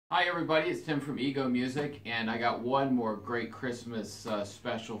Hi everybody, it's Tim from Ego Music, and I got one more great Christmas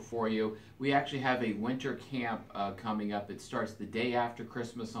special for you. We actually have a winter camp coming up. It starts the day after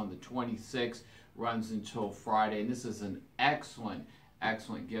Christmas on the 26th, runs until Friday, and this is an excellent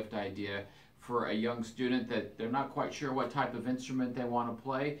gift idea for a young student that they're not quite sure what type of instrument they want to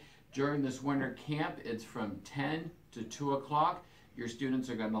play. During this winter camp, it's from 10 to 2 o'clock. Your students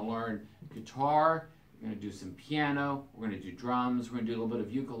are going to learn guitar. We're going to do some piano, we're going to do drums, we're going to do a little bit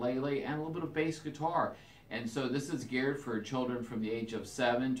of ukulele and a little bit of bass guitar. And so this is geared for children from the age of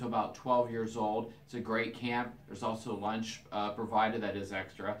 7 to about 12 years old. It's a great camp. There's also lunch provided that is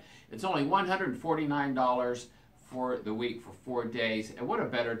extra. It's only $149 for the week for 4 days. And what a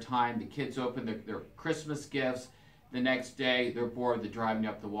better time. The kids open their Christmas gifts. The next day, they're bored, they're driving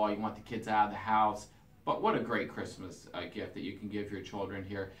up the wall. You want the kids out of the house. But what a great Christmas gift that you can give your children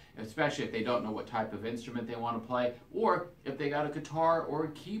here, especially if they don't know what type of instrument they want to play, or if they got a guitar or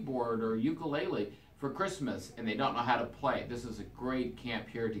a keyboard or a ukulele for Christmas and they don't know how to play. This is a great camp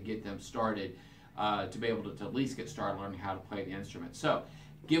here to get them started, to be able to at least get started learning how to play the instrument. So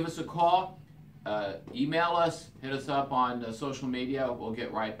give us a call, email us, hit us up on social media. We'll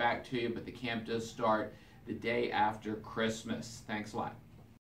get right back to you, but the camp does start the day after Christmas. Thanks a lot.